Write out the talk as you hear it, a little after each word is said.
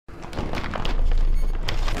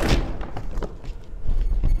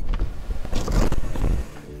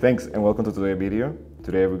Thanks and welcome to today's video.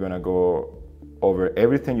 Today we're gonna go over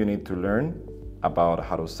everything you need to learn about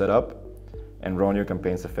how to set up and run your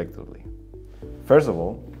campaigns effectively. First of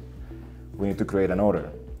all, we need to create an order.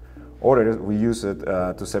 Orders, we use it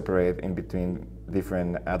to separate in between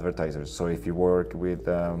different advertisers. So if you work with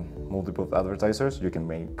multiple advertisers, you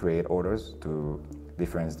can create orders to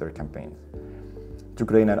differentiate their campaigns. To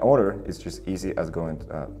create an order, it's just easy as going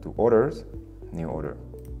to orders, new order.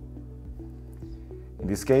 In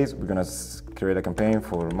this case, we're gonna create a campaign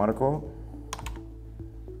for Marco,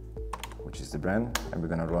 which is the brand, and we're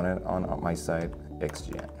gonna run it on my site,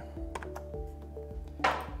 XGN.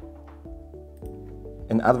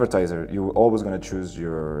 In advertiser, you're always gonna choose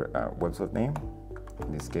your website name,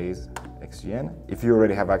 in this case, XGN. If you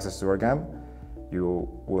already have access to our GAM, you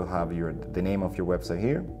will have the name of your website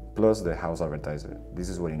here, plus the house advertiser. This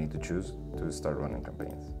is what you need to choose to start running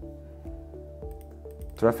campaigns.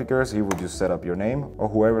 Traffickers, you will just set up your name or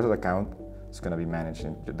whoever's account is going to be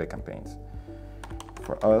managing the campaigns.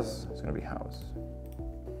 For us, it's going to be house.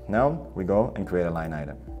 Now we go and create a line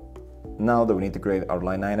item. Now that we need to create our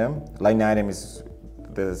line item is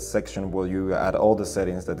the section where you add all the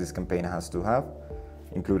settings that this campaign has to have,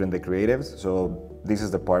 including the creatives. So this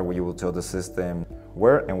is the part where you will tell the system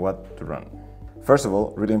where and what to run. First of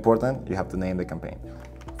all, really important, you have to name the campaign.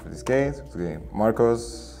 For this case, it's going to be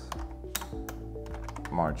Marcos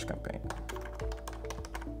March campaign.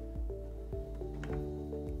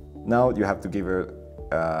 Now you have to give it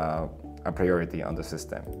a priority on the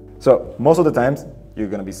system. So most of the times you're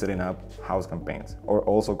going to be setting up house campaigns, or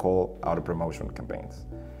also called auto promotion campaigns.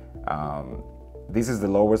 This is the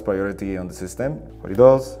lowest priority on the system. What it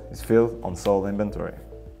does is fill unsold inventory,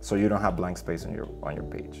 so you don't have blank space on your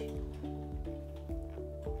page.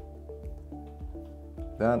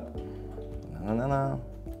 That.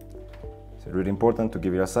 It's really important to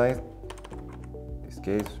give it a size. In this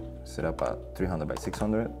case, set up at 300 by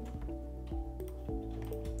 600.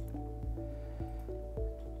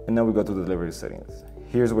 And now we go to the delivery settings.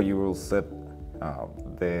 Here's where you will set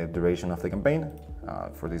the duration of the campaign.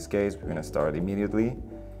 For this case, we're gonna start immediately.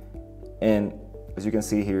 And as you can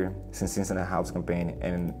see here, since it's a house campaign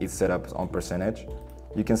and it's set up on percentage,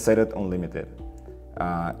 you can set it unlimited.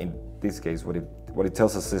 In this case, what it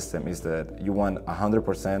tells the system is that you want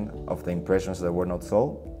 100% of the impressions that were not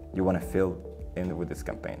sold, you want to fill in with this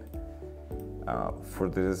campaign. For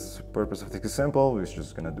this purpose of this example, we're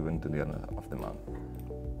just going to do it until the end of the month.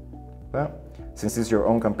 Well, since it's your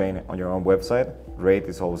own campaign on your own website, rate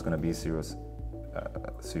is always going to be €0.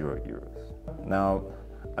 Now,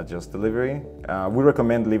 adjust delivery. We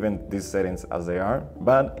recommend leaving these settings as they are,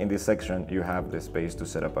 but in this section, you have the space to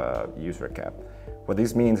set up a user cap. What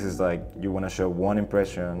this means is like you want to show one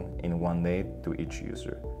impression in one day to each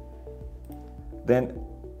user. Then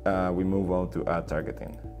we move on to ad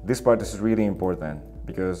targeting. This part is really important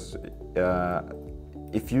because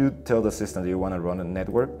if you tell the system that you want to run a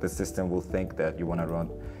network, the system will think that you want to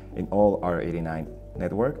run in all R89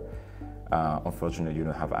 network. Unfortunately, you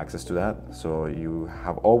don't have access to that, so you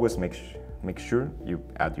have always make sure you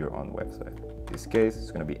add your own website. In this case,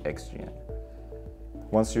 it's going to be XGN.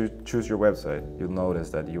 Once you choose your website, you'll notice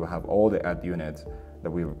that you have all the ad units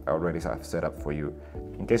that we already have set up for you.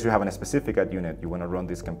 In case you have a specific ad unit you want to run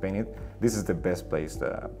this campaign, this is the best place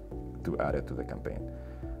to add it to the campaign.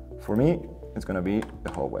 For me, it's going to be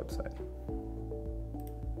the whole website.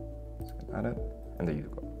 So add it, and there you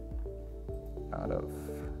go. Out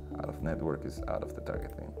of network is out of the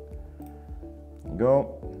targeting.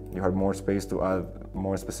 You have more space to add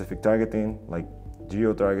more specific targeting, like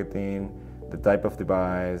geo-targeting, the type of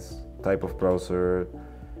device, type of browser,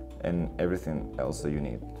 and everything else that you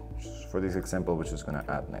need. For this example, we're just gonna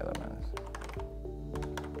add Netherlands.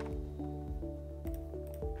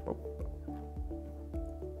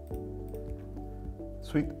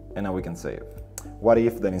 Sweet, and now we can save. What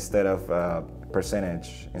if then instead of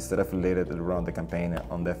percentage, instead of related to run the campaign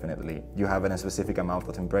indefinitely, you have a specific amount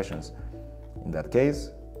of impressions? In that case,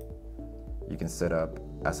 you can set up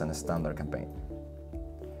as a standard campaign.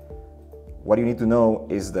 What you need to know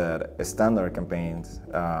is that a standard campaign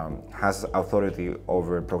has authority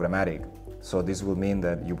over programmatic. So this will mean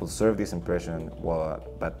that you will serve this impression,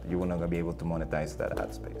 but you will not be able to monetize that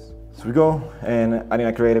ad space. So we go, and adding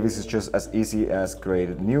a creative is just as easy as create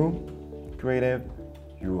a new creative.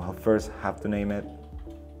 You first have to name it.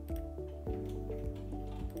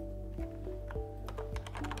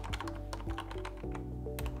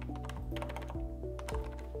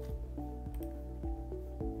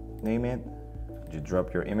 Name it, you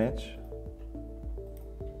drop your image,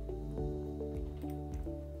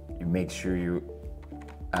 you make sure you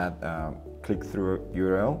add click-through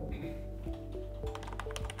URL,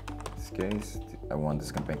 case, I want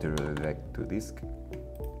this campaign to redirect to disk.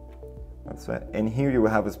 That's right. And here you will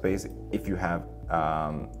have a space if you have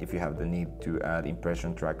the need to add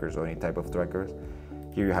impression trackers or any type of trackers.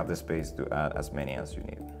 Here you have the space to add as many as you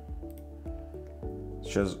need.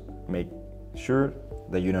 Just make sure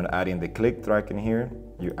that you're not adding the click tracking here.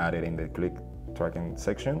 You add it in the click tracking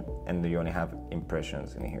section, and you only have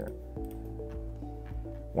impressions in here.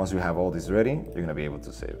 Once you have all this ready, you're gonna be able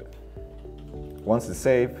to save it. Once it's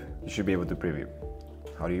saved, you should be able to preview.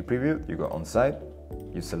 How do you preview? You go on site,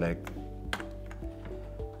 you select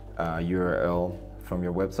a URL from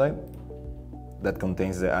your website that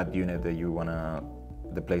contains the ad unit that you wanna,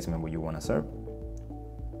 the placement where you wanna serve.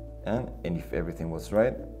 And if everything was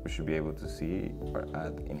right, we should be able to see our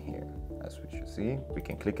ad in here. As we should see, we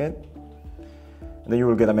can click it. And then you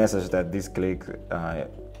will get a message that this click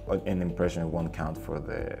an impression won't count for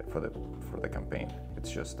the campaign.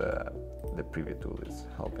 It's just the preview tool is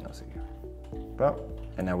helping us here. Well,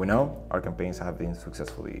 and now we know our campaigns have been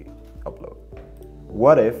successfully uploaded.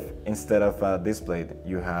 What if instead of displayed,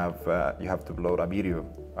 you have to upload a video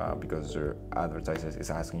because your advertiser is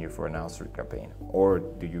asking you for an outstream campaign, or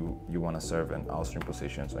do you want to serve an outstream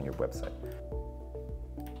positions on your website?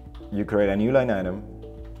 You create a new line item,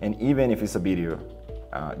 and even if it's a video,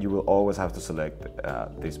 you will always have to select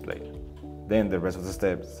display. Then the rest of the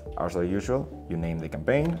steps are so usual. You name the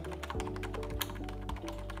campaign,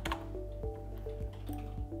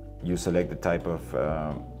 you select the type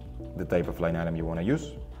of line item you want to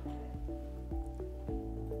use.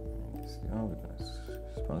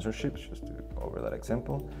 Sponsorships, just to go over that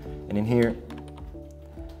example. And in here,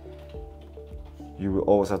 you will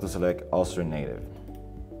always have to select Austrian native.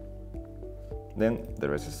 Then the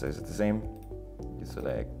rest stays the same. You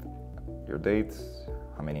select your dates,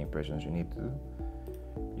 how many impressions you need to do.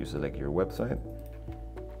 You select your website.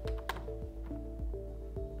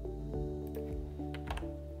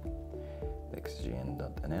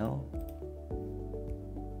 xgn.nl.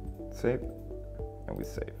 Save, and we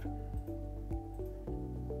save.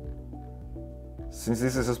 Since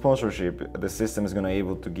this is a sponsorship, the system is going to be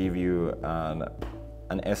able to give you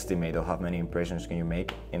an estimate of how many impressions can you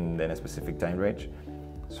make in a specific time range.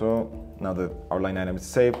 So now that our line item is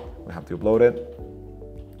saved, we have to upload it.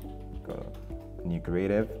 Go new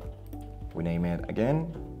creative. We name it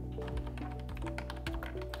again.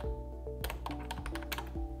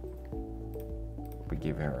 We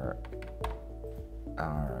give her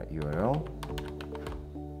our URL.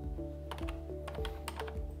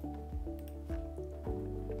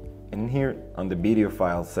 And here on the video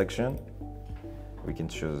file section, we can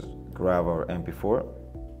just grab our MP4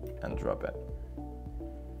 and drop it.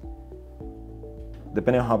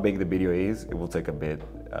 Depending on how big the video is, it will take a bit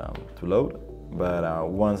to load, but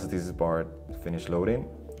once this part finishes loading,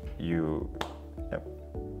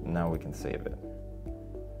 now we can save it.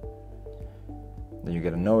 Then you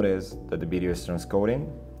get a notice that the video is transcoding.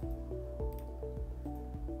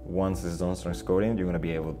 Once it's done transcoding, you're going to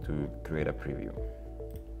be able to create a preview.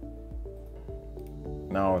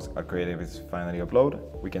 Now our creative is finally uploaded.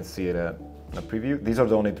 We can see it at a preview. These are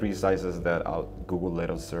the only 3 sizes that Google let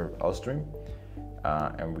us serve Outstream.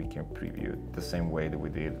 And we can preview the same way that we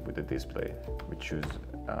did with the display. We choose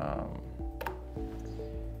a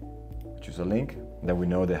link that we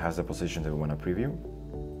know that has the position that we want to preview.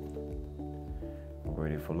 We're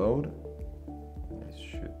ready for load. It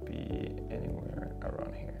should be anywhere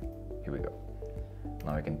around here. Here we go.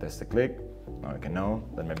 Now I can test the click. Now I can know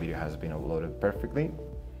that my video has been uploaded perfectly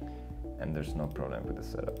and there's no problem with the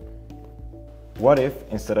setup. What if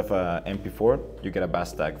instead of a MP4, you get a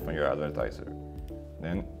Vas tag from your advertiser?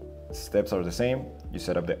 Then steps are the same. You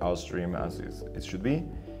set up the Outstream as it should be.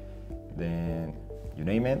 Then you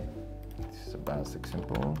name it. This is a Vas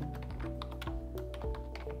example.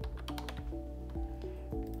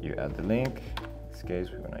 You add the link. In this case,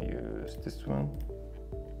 we're gonna use this one.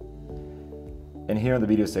 And here on the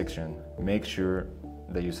video section, make sure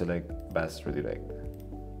that you select Vas Redirect.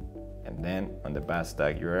 And then on the Vas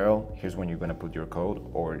tag URL, here's when you're gonna put your code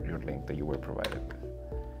or your link that you were provided with.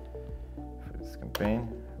 For this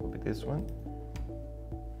campaign, it will be this one.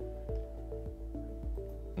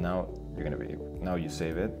 Now now you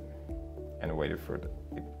save it and wait for it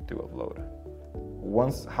to upload.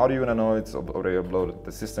 How do you wanna know it's already uploaded?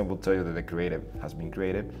 The system will tell you that the creative has been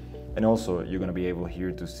created. And also, you're going to be able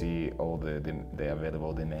here to see all the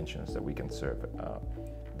available dimensions that we can serve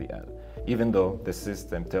the ad. Even though the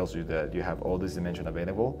system tells you that you have all these dimensions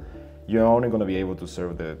available, you're only going to be able to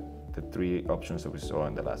serve the 3 options that we saw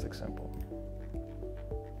in the last example.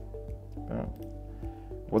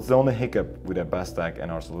 What's the only hiccup with a Vas tag and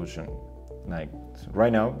our solution? Like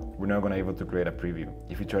right now, we're not gonna be able to create a preview.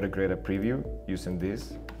 If you try to create a preview using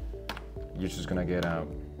this, you're just gonna get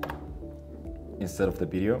instead of the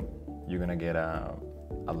video, you're gonna get a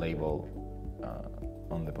label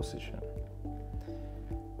on the position,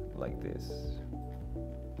 like this.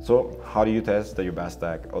 So how do you test that your Vas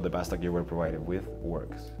Tag or the Vas Tag you were provided with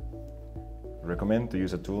works? Recommend to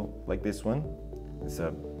use a tool like this one. It's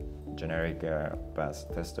a generic Vas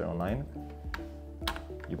tester online.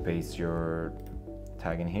 You paste your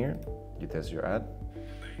tag in here, you test your ad,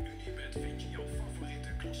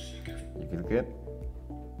 you click it,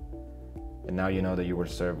 and now you know that you were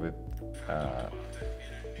served with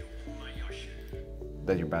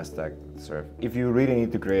that your Vas Tag served. If you really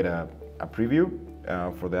need to create a preview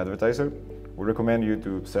for the advertiser, we recommend you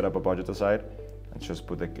to set up a budget aside and just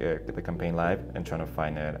put the campaign live and try to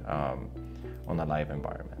find it on a live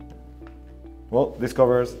environment. Well, this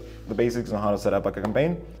covers the basics on how to set up a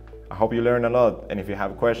campaign. I hope you learned a lot, and if you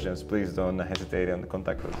have questions, please don't hesitate and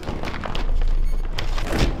contact us.